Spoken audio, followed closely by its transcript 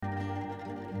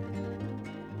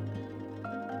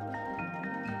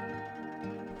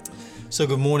So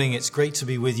good morning. It's great to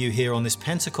be with you here on this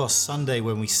Pentecost Sunday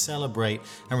when we celebrate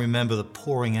and remember the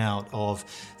pouring out of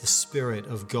the Spirit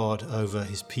of God over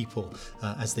His people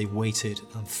as they waited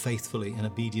faithfully and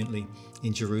obediently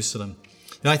in Jerusalem.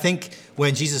 Now, I think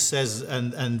when Jesus says,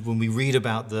 and when we read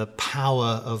about the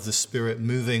power of the Spirit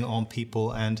moving on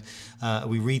people and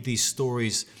we read these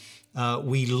stories,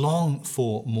 we long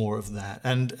for more of that.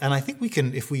 And I think we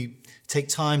can, if we take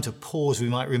time to pause, we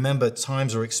might remember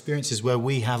times or experiences where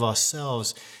we have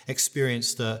ourselves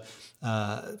experienced the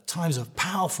times of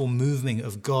powerful moving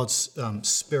of God's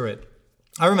Spirit.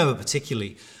 I remember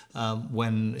particularly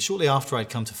when shortly after I'd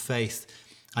come to faith,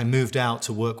 I moved out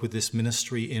to work with this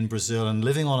ministry in Brazil and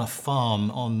living on a farm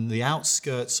on the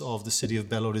outskirts of the city of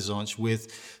Belo Horizonte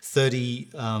with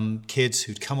 30 kids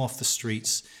who'd come off the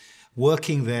streets,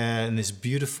 working there in this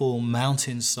beautiful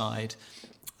mountainside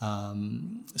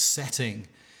setting.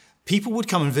 People would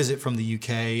come and visit from the UK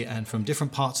and from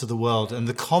different parts of the world, and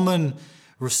the common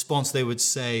response they would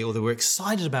say, or they were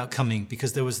excited about coming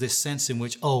because there was this sense in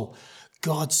which,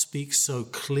 God speaks so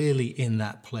clearly in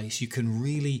that place. You can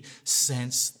really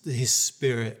sense His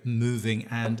Spirit moving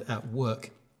and at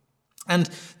work. And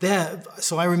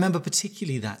so I remember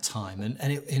particularly that time,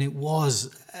 and it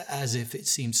was as if it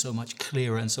seemed so much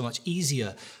clearer and so much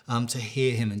easier to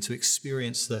hear Him and to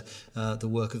experience the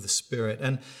work of the Spirit.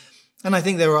 And I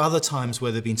think there are other times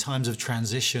where there have been times of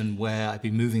transition where I've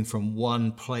been moving from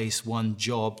one place, one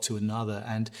job to another,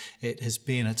 and it has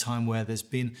been a time where there's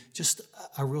been just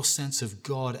a real sense of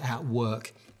God at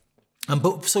work.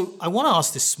 So I want to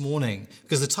ask this morning,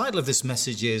 because the title of this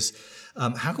message is,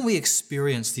 how can we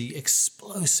experience the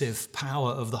explosive power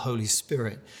of the Holy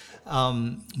Spirit?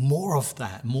 More of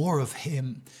that, more of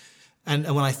Him. And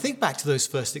when I think back to those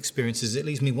first experiences, it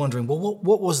leaves me wondering, well,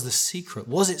 what was the secret?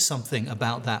 Was it something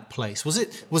about that place? Was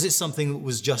it something that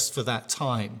was just for that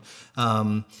time?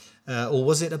 Or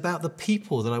was it about the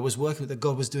people that I was working with, that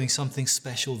God was doing something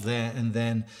special there and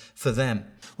then for them?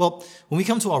 Well, when we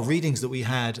come to our readings that we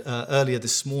had earlier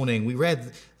this morning, we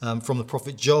read from the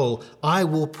prophet Joel, "I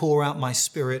will pour out my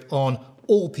Spirit on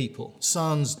all people,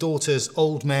 sons, daughters,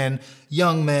 old men,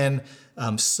 young men,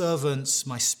 servants.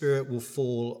 My Spirit will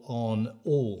fall on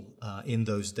all in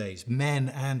those days, men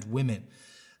and women."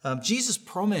 Jesus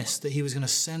promised that He was going to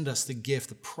send us the gift,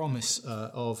 the promise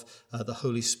of the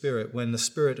Holy Spirit. When the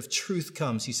Spirit of truth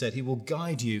comes, He said, He will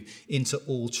guide you into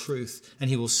all truth, and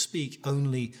He will speak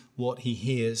only what He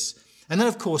hears. And then,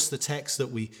 of course, the text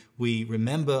that we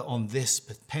remember on this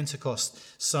Pentecost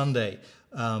Sunday,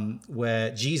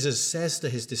 where Jesus says to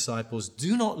His disciples,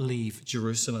 "Do not leave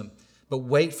Jerusalem, but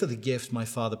wait for the gift my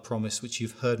Father promised, which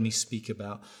you've heard me speak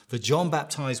about. For John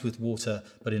baptized with water,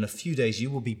 but in a few days you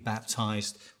will be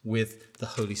baptized with the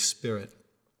Holy Spirit."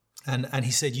 And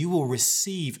He said, "You will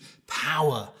receive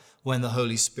power when the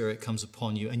Holy Spirit comes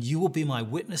upon you, and you will be my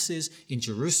witnesses in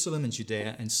Jerusalem and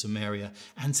Judea and Samaria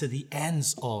and to the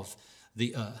ends of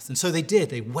the earth." And so they did.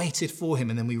 They waited for Him.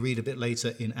 And then we read a bit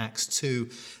later in Acts 2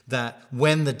 that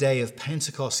when the day of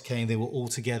Pentecost came, they were all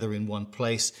together in one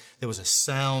place. There was a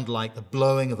sound like the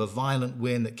blowing of a violent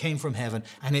wind that came from heaven,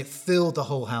 and it filled the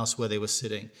whole house where they were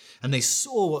sitting. And they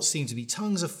saw what seemed to be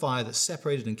tongues of fire that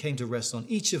separated and came to rest on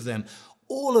each of them.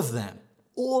 All of them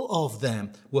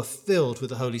were filled with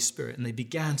the Holy Spirit, and they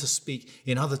began to speak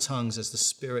in other tongues as the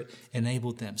Spirit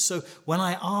enabled them. So when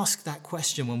I ask that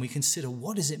question, when we consider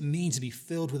what does it mean to be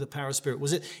filled with the power of Spirit,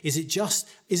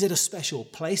 is it a special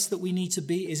place that we need to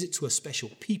be? Is it to a special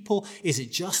people? Is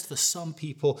it just for some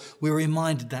people? We're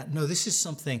reminded that no, this is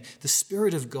something, the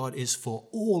Spirit of God is for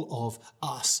all of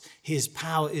us. His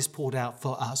power is poured out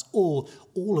for us all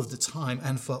of the time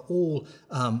and for all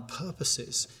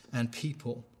purposes and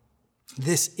people.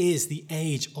 This is the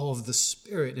age of the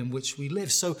Spirit in which we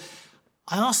live. So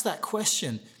I ask that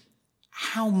question,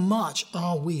 how much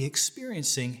are we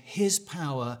experiencing His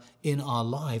power in our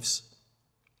lives?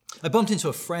 I bumped into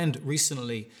a friend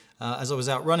recently as I was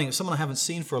out running, someone I haven't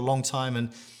seen for a long time,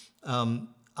 and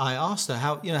I asked her,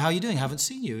 how are you doing? I haven't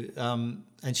seen you.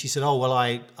 And she said,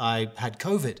 I had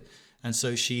COVID. And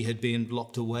so she had been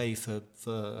locked away for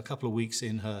a couple of weeks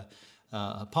in her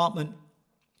apartment.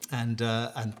 And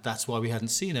that's why we hadn't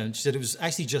seen her. And she said it was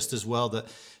actually just as well that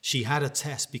she had a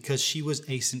test because she was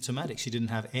asymptomatic. She didn't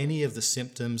have any of the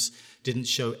symptoms, didn't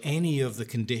show any of the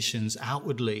conditions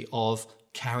outwardly of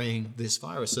carrying this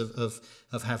virus,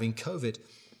 of having COVID.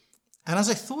 And as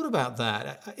I thought about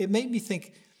that, it made me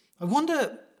think, I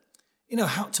wonder,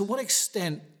 to what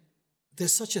extent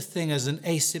there's such a thing as an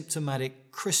asymptomatic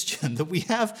Christian, that we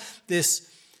have this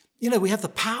we have the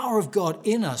power of God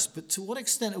in us, but to what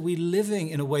extent are we living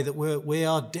in a way that we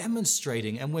are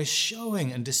demonstrating and we're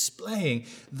showing and displaying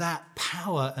that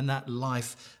power and that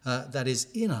life that is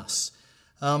in us?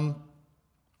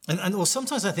 Or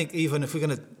sometimes I think even if we're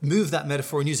going to move that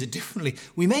metaphor and use it differently,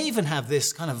 we may even have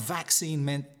this kind of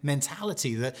vaccine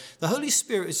mentality that the Holy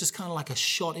Spirit is just kind of like a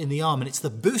shot in the arm, and it's the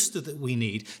booster that we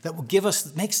need that will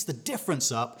makes the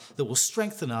difference up, that will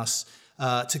strengthen us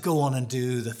to go on and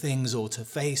do the things or to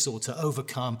face or to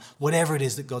overcome whatever it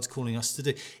is that God's calling us to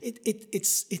do.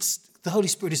 It's the Holy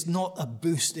Spirit is not a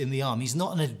boost in the arm. He's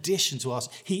not an addition to us.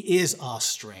 He is our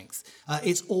strength.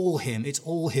 It's all him. It's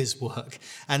all his work.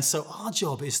 And so our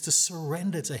job is to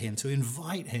surrender to him, to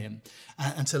invite him,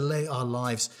 and to lay our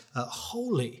lives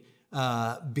wholly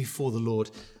before the Lord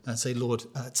and say, Lord,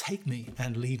 take me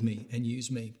and lead me and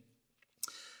use me.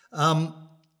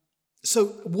 So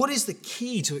what is the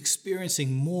key to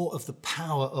experiencing more of the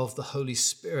power of the Holy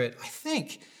Spirit? I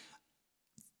think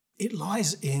it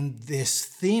lies in this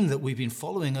theme that we've been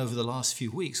following over the last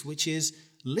few weeks, which is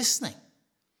listening.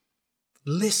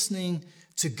 Listening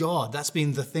to God. That's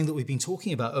been the thing that we've been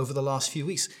talking about over the last few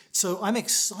weeks. So I'm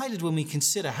excited when we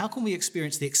consider how can we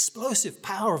experience the explosive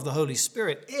power of the Holy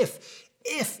Spirit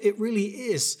if it really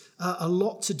is a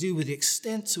lot to do with the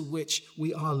extent to which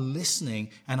we are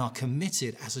listening and are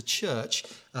committed as a church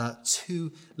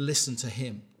to listen to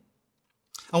him.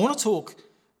 I want to talk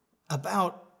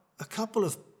about a couple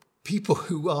of people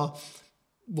who are,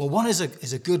 well, one is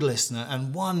a good listener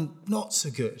and one not so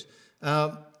good.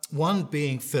 One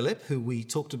being Philip, who we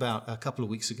talked about a couple of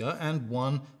weeks ago, and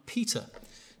one Peter.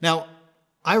 Now,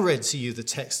 I read to you the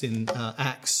text in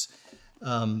Acts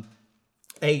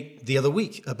 8 the other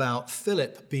week about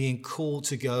Philip being called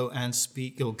to go and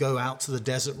speak, or go out to the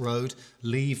desert road,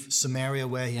 leave Samaria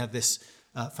where he had this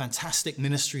fantastic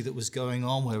ministry that was going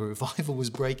on, where revival was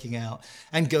breaking out,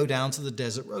 and go down to the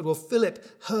desert road. Well, Philip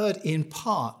heard in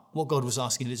part what God was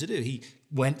asking him to do. He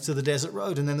went to the desert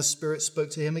road, and then the Spirit spoke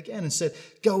to him again and said,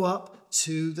 go up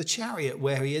to the chariot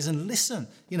where he is and listen,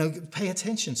 pay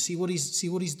attention, see what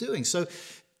he's doing. So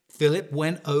Philip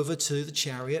went over to the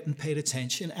chariot and paid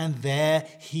attention, and there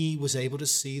he was able to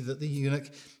see that the eunuch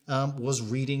was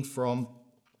reading from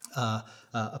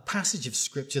a passage of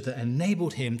scripture that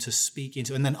enabled him to speak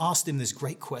into, and then asked him this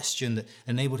great question that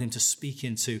enabled him to speak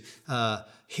into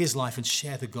his life and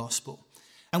share the gospel.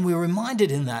 And we were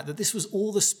reminded in that this was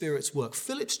all the Spirit's work.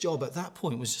 Philip's job at that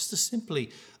point was just to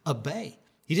simply obey.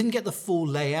 He didn't get the full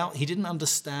layout. He didn't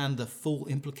understand the full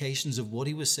implications of what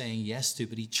he was saying yes to,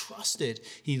 but he trusted,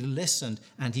 he listened,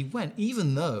 and he went,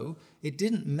 even though it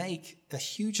didn't make a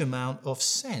huge amount of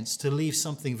sense to leave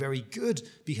something very good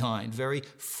behind, very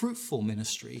fruitful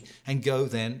ministry, and go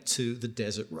then to the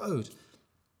desert road.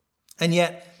 And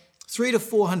yet, 300 to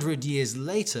 400 years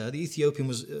later, the Ethiopian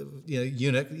was,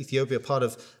 eunuch, Ethiopia, part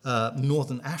of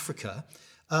northern Africa.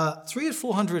 300 to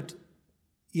 400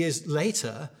 years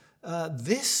later,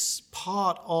 this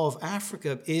part of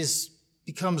Africa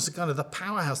becomes kind of the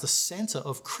powerhouse, the center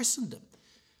of Christendom.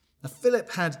 Now,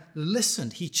 Philip had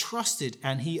listened, he trusted,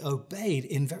 and he obeyed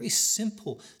in very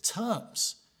simple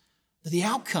terms. But the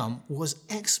outcome was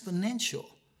exponential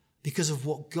because of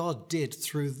what God did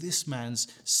through this man's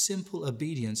simple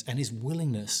obedience and his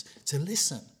willingness to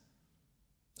listen.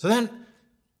 So then,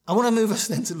 I want to move us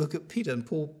then to look at Peter, and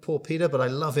poor Peter, but I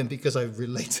love him because I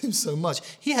relate to him so much.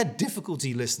 He had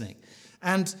difficulty listening.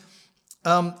 And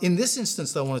in this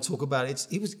instance that I want to talk about,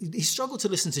 he struggled to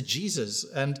listen to Jesus.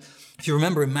 And if you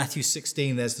remember in Matthew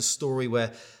 16, there's the story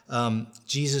where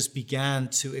Jesus began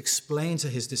to explain to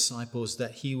his disciples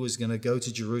that he was going to go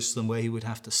to Jerusalem where he would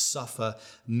have to suffer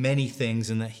many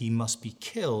things and that he must be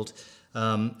killed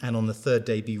and on the third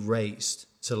day be raised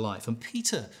to life. And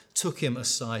Peter took him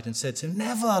aside and said to him,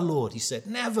 "Never, Lord," he said,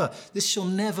 "never. This shall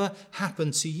never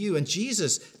happen to you." And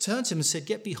Jesus turned to him and said,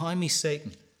 "Get behind me,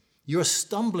 Satan. You're a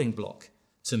stumbling block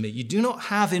to me. You do not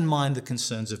have in mind the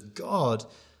concerns of God,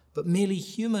 but merely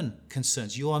human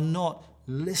concerns. You are not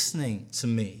listening to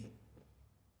me."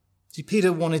 See,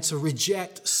 Peter wanted to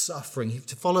reject suffering,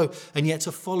 to follow, and yet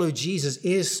to follow Jesus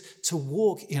is to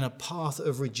walk in a path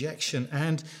of rejection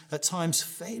and at times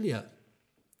failure.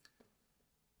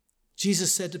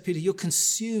 Jesus said to Peter, "You're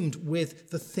consumed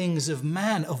with the things of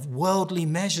man, of worldly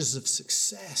measures of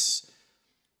success."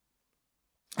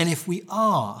 And if we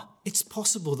are, it's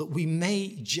possible that we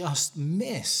may just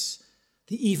miss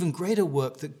the even greater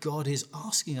work that God is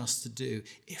asking us to do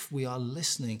if we are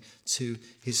listening to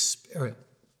his Spirit.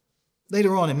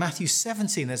 Later on in Matthew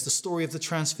 17, there's the story of the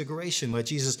Transfiguration, where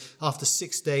Jesus, after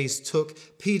 6 days, took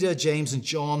Peter, James, and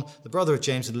John, the brother of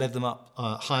James, and led them up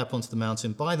high up onto the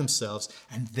mountain by themselves.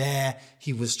 And there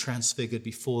he was transfigured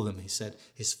before them. He said,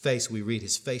 his face, we read,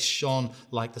 his face shone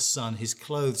like the sun. His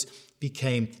clothes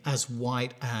became as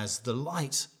white as the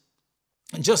light.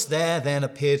 And just there then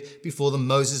appeared before them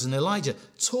Moses and Elijah,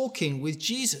 talking with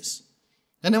Jesus.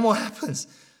 And then what happens?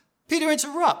 Peter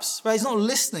interrupts, right? He's not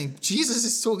listening. Jesus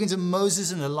is talking to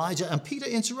Moses and Elijah, and Peter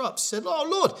interrupts, said, "Oh,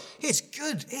 Lord, it's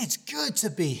good to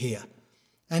be here.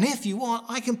 And if you want,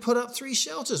 I can put up 3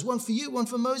 shelters, one for you, one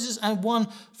for Moses, and one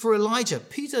for Elijah."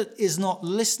 Peter is not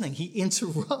listening. He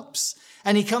interrupts,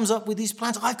 and he comes up with these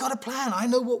plans. I've got a plan. I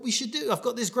know what we should do. I've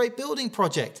got this great building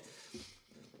project.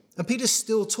 And Peter's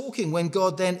still talking when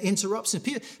God then interrupts him.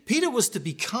 Peter was to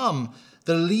become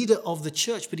the leader of the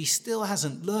church, but he still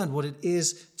hasn't learned what it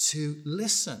is to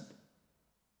listen.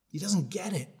 He doesn't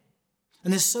get it.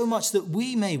 And there's so much that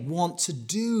we may want to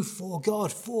do for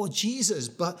God, for Jesus,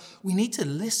 but we need to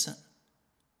listen.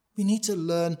 We need to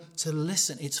learn to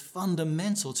listen. It's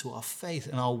fundamental to our faith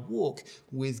and our walk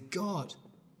with God.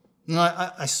 And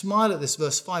I smile at this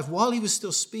verse 5. While he was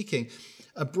still speaking,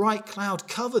 a bright cloud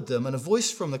covered them, and a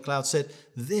voice from the cloud said,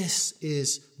 "This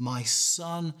is my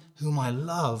son whom I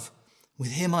love.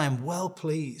 With him I am well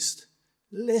pleased.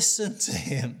 Listen to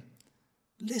him."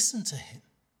 Listen to him.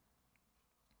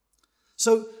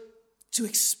 So to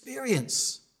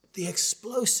experience the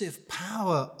explosive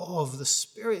power of the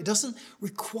Spirit, it doesn't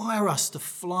require us to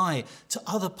fly to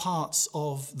other parts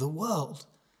of the world.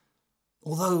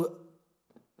 Although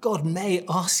God may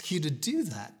ask you to do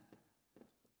that.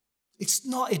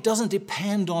 It doesn't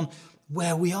depend on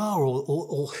where we are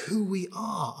or who we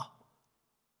are.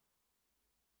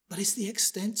 But it's the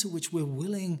extent to which we're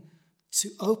willing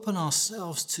to open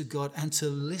ourselves to God and to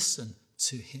listen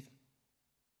to him.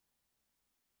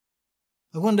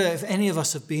 I wonder if any of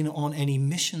us have been on any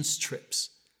missions trips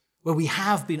where we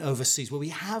have been overseas, where we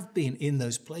have been in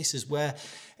those places where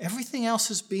everything else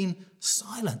has been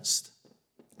silenced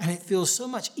and it feels so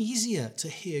much easier to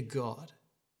hear God.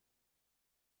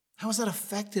 How has that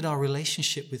affected our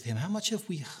relationship with him? How much have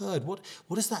we heard? What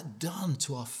has that done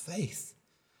to our faith?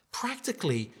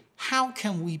 Practically, how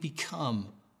can we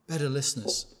become better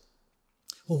listeners?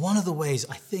 Well, one of the ways,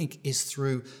 I think, is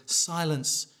through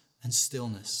silence and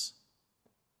stillness.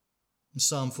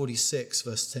 Psalm 46,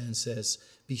 verse 10 says,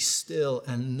 "Be still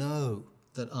and know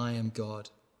that I am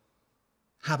God."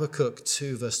 Habakkuk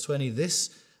 2, verse 20,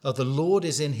 "The Lord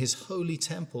is in his holy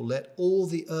temple. Let all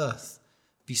the earth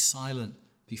be silent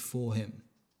before him."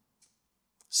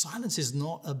 Silence is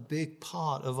not a big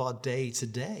part of our day to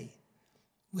day.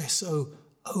 We're so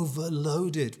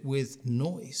overloaded with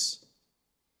noise.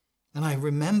 And I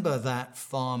remember that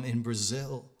farm in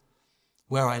Brazil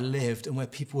where I lived and where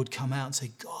people would come out and say,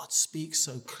 "God speaks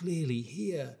so clearly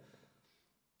here."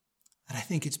 And I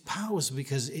think its power was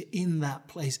because in that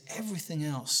place, everything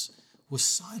else was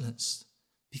silenced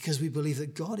because we believe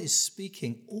that God is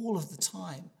speaking all of the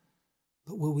time.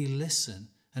 But will we listen?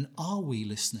 And are we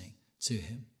listening to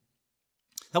him?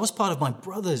 That was part of my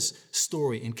brother's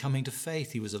story in coming to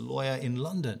faith. He was a lawyer in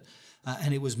London,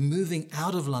 and it was moving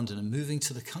out of London and moving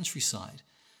to the countryside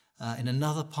in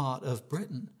another part of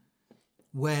Britain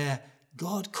where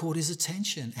God caught his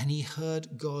attention and he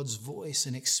heard God's voice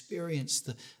and experienced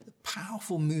the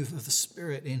powerful move of the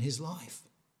Spirit in his life.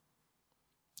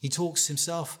 He talks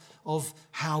himself of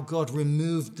how God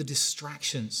removed the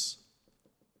distractions.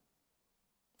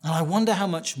 And I wonder how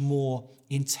much more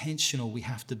intentional we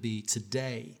have to be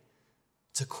today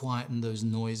to quieten those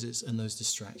noises and those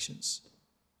distractions.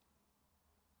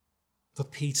 For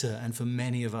Peter and for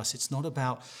many of us, it's not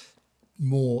about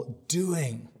more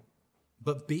doing,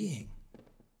 but being.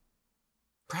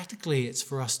 Practically, it's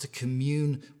for us to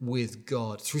commune with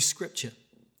God through Scripture,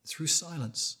 through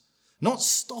silence, not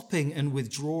stopping and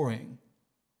withdrawing,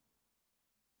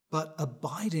 but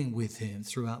abiding with him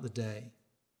throughout the day.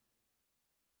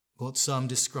 What some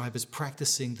describe as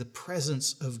practicing the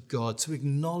presence of God, to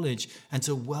acknowledge and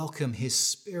to welcome his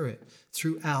Spirit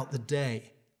throughout the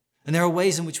day. And there are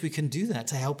ways in which we can do that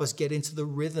to help us get into the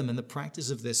rhythm and the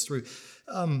practice of this through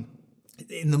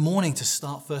in the morning to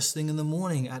start first thing in the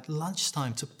morning, at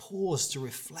lunchtime to pause, to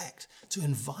reflect, to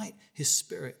invite his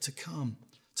Spirit to come,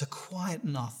 to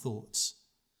quieten our thoughts.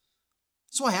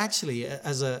 That's why actually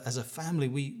as a family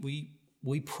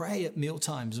we pray at meal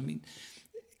times. I mean,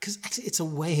 because actually it's a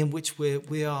way in which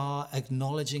we are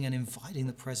acknowledging and inviting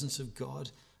the presence of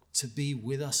God to be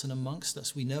with us and amongst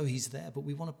us. We know he's there, but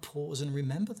we want to pause and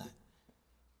remember that.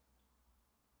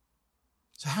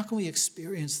 So how can we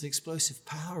experience the explosive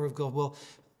power of God? Well,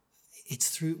 it's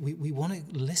through, we want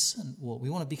to listen. Well, we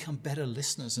want to become better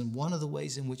listeners. And one of the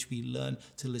ways in which we learn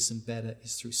to listen better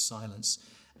is through silence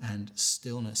and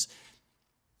stillness.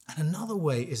 And another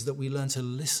way is that we learn to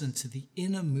listen to the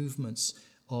inner movements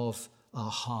of our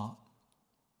heart.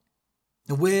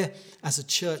 Now, as a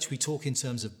church, we talk in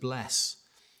terms of bless,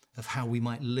 of how we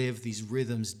might live these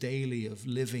rhythms daily of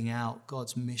living out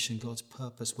God's mission, God's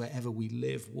purpose, wherever we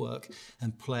live, work,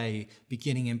 and play,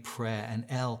 beginning in prayer, and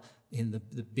L in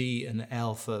the B and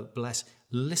L for bless.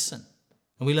 Listen.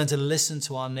 And we learn to listen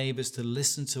to our neighbors, to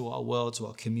listen to our world, to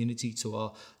our community, to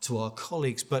our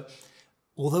colleagues. But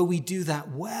although we do that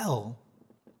well,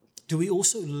 do we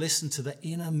also listen to the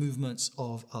inner movements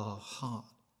of our heart?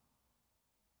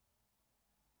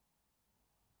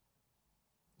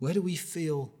 Where do we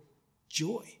feel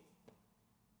joy?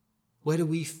 Where do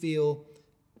we feel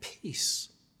peace?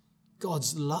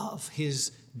 God's love,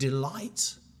 his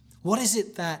delight? What is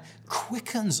it that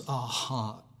quickens our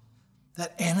heart,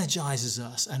 that energizes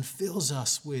us and fills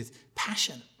us with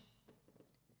passion?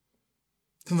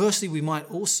 Conversely, we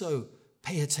might also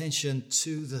pay attention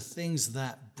to the things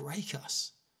that break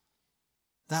us,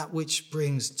 that which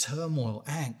brings turmoil,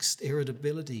 angst,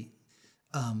 irritability,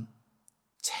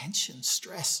 tension,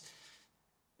 stress,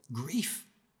 grief.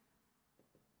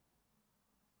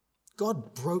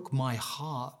 God broke my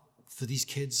heart for these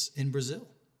kids in Brazil.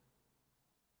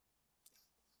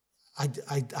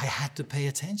 I had to pay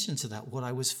attention to that, what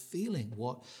I was feeling,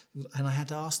 and I had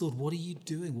to ask, Lord, what are you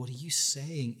doing? What are you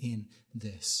saying in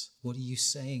this? What are you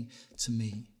saying to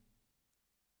me?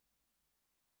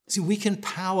 See, we can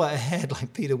power ahead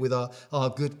like Peter with our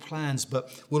good plans, but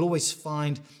we'll always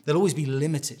find they'll always be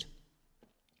limited.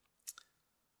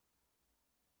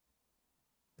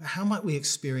 But how might we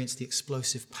experience the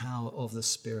explosive power of the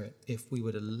Spirit if we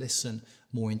were to listen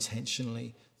more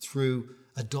intentionally through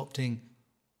adopting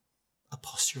a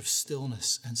posture of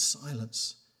stillness and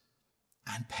silence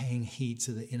and paying heed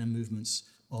to the inner movements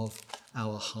of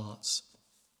our hearts?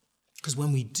 Because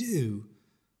when we do,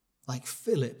 like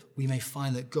Philip, we may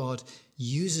find that God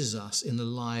uses us in the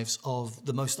lives of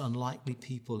the most unlikely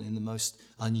people, in the most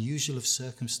unusual of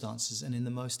circumstances, and in the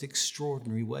most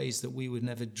extraordinary ways that we would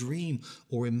never dream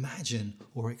or imagine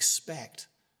or expect.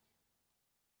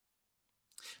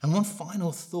 And one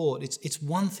final thought, it's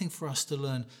one thing for us to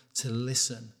learn to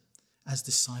listen as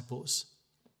disciples,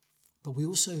 but we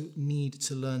also need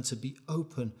to learn to be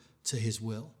open to his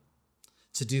will,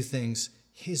 to do things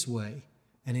his way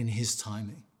and in his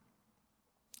timing.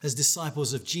 As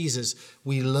disciples of Jesus,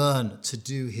 we learn to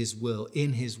do his will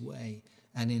in his way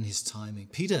and in his timing.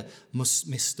 Peter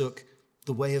mistook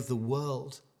the way of the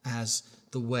world as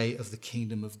the way of the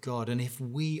kingdom of God. And if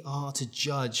we are to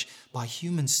judge by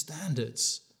human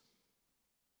standards,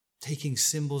 taking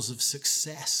symbols of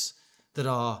success that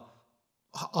are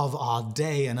of our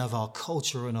day and of our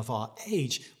culture and of our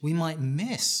age, we might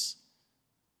miss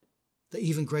the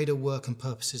even greater work and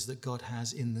purposes that God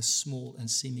has in the small and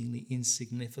seemingly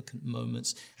insignificant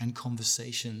moments and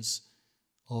conversations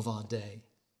of our day.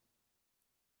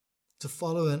 To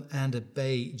follow and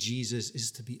obey Jesus is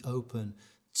to be open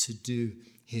to do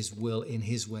his will in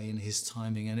his way, in his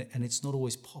timing. And it's not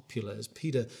always popular, as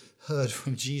Peter heard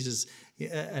from Jesus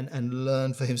and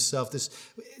learned for himself.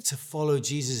 To follow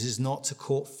Jesus is not to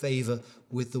court favor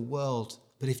with the world.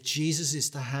 But if Jesus is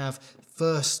to have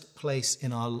first place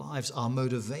in our lives, our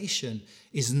motivation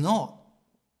is not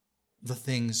the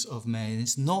things of men.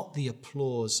 It's not the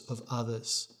applause of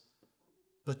others,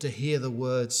 but to hear the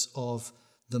words of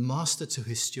the master to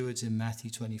his stewards in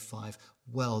Matthew 25,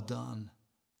 "Well done,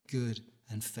 good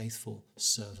and faithful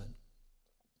servant."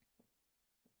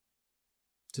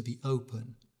 To be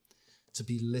open, to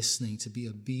be listening, to be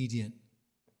obedient.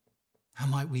 How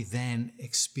might we then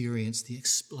experience the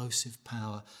explosive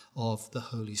power of the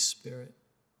Holy Spirit?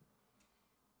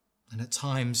 And at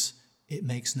times, it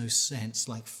makes no sense,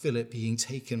 like Philip being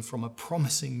taken from a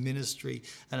promising ministry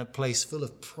and a place full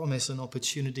of promise and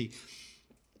opportunity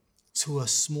to a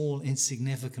small,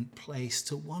 insignificant place,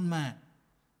 to one man.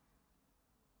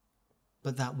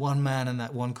 But that one man and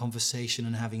that one conversation,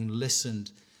 and having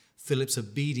listened, Philip's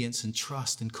obedience and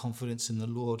trust and confidence in the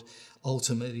Lord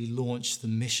ultimately launched the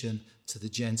mission to the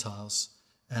Gentiles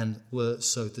and were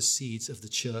so the seeds of the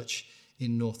church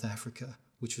in North Africa,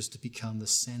 which was to become the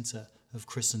center of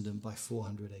Christendom by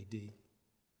 400 AD.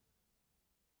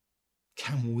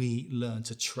 Can we learn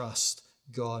to trust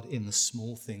God in the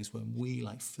small things when we,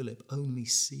 like Philip, only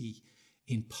see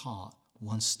in part,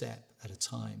 one step at a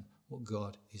time, what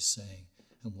God is saying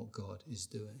and what God is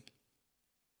doing?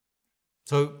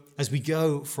 So as we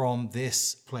go from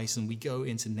this place and we go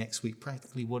into next week,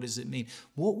 practically, what does it mean?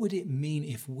 What would it mean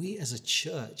if we as a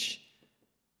church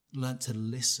learnt to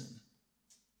listen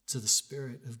to the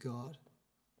Spirit of God,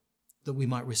 that we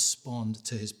might respond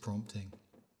to his prompting.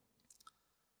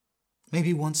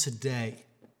 Maybe once a day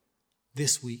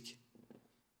this week,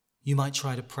 you might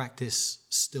try to practice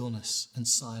stillness and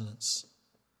silence.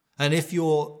 And if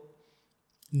you're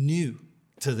new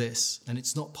to this and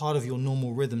it's not part of your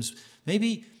normal rhythms,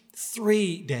 maybe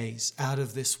 3 days out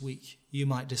of this week, you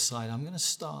might decide, I'm going to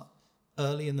start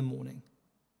early in the morning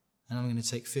and I'm going to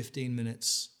take 15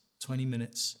 minutes, 20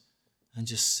 minutes, and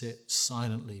just sit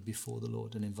silently before the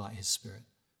Lord and invite his Spirit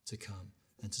to come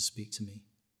and to speak to me.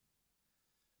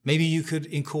 Maybe you could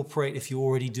incorporate, if you're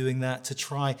already doing that, to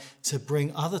try to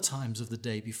bring other times of the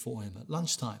day before him, at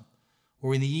lunchtime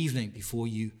or in the evening before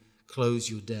you close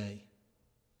your day.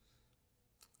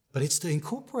 But it's to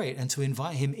incorporate and to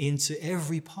invite him into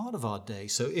every part of our day.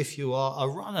 So if you are a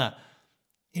runner,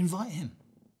 invite him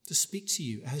to speak to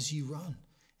you as you run,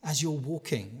 as you're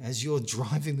walking, as you're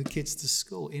driving the kids to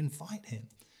school. Invite him.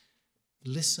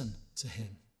 Listen to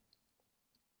him.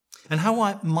 And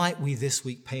how might we this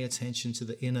week pay attention to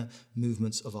the inner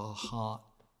movements of our heart?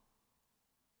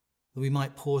 That we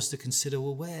might pause to consider,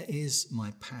 well, where is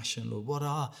my passion, Lord? What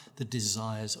are the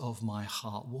desires of my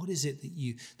heart? What is it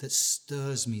that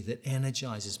stirs me, that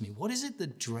energizes me? What is it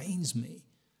that drains me?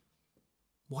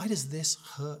 Why does this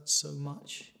hurt so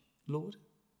much, Lord?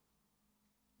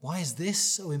 Why is this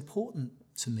so important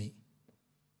to me?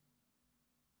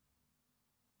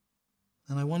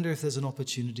 And I wonder if there's an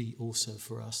opportunity also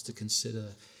for us to consider,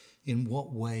 in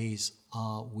what ways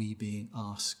are we being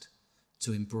asked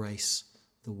to embrace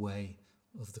the way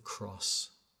of the cross?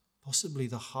 Possibly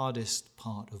the hardest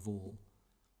part of all.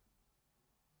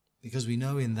 Because we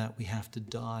know in that we have to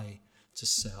die to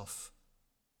self.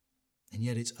 And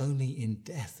yet it's only in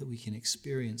death that we can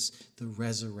experience the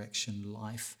resurrection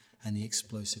life and the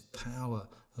explosive power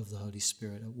of the Holy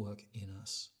Spirit at work in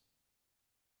us.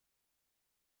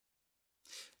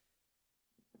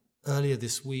 Earlier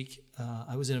this week,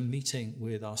 I was in a meeting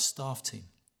with our staff team,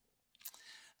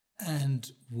 and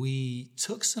we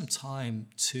took some time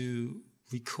to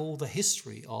recall the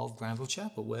history of Granville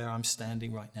Chapel, where I'm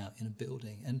standing right now in a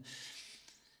building. And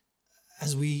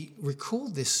as we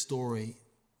recalled this story,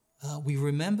 we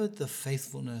remembered the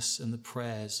faithfulness and the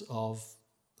prayers of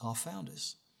our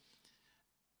founders,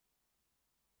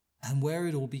 and where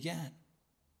it all began,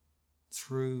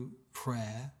 through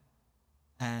prayer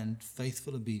and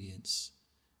faithful obedience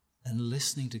and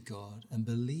listening to God and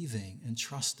believing and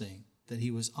trusting that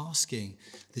he was asking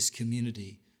this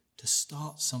community to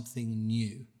start something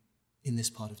new in this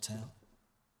part of town.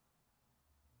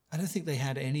 I don't think they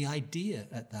had any idea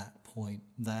at that point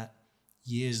that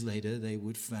years later they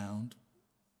would found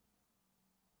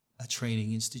a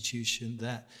training institution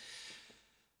that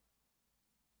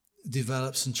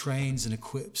develops and trains and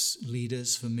equips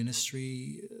leaders for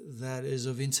ministry that is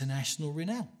of international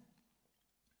renown.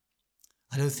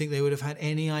 I don't think they would have had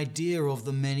any idea of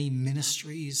the many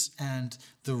ministries and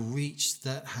the reach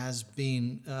that has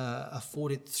been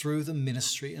afforded through the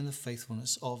ministry and the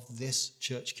faithfulness of this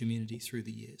church community through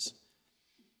the years.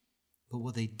 But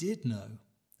what they did know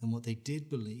and what they did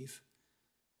believe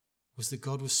was that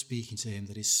God was speaking to him,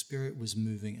 that his Spirit was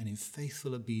moving, and in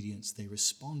faithful obedience they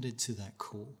responded to that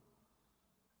call.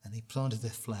 And they planted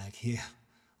their flag here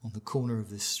on the corner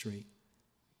of this street.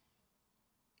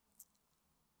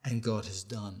 And God has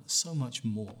done so much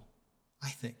more, I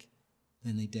think,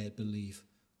 than they dared believe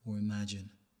or imagine.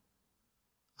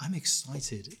 I'm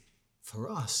excited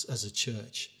for us as a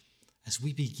church as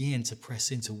we begin to press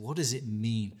into what does it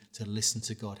mean to listen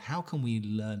to God? How can we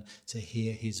learn to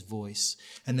hear his voice?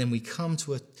 And then we come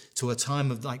to a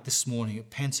time of, like this morning, at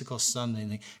Pentecost Sunday,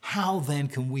 and how then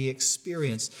can we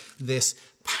experience this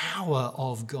power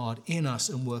of God in us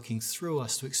and working through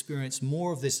us to experience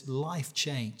more of this life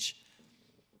change?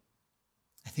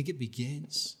 I think it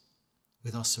begins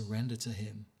with our surrender to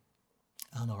him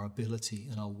and our ability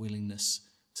and our willingness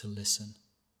to listen.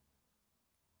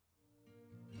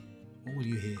 What will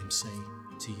you hear him say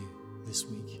to you this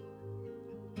week?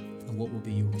 And what will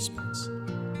be your response?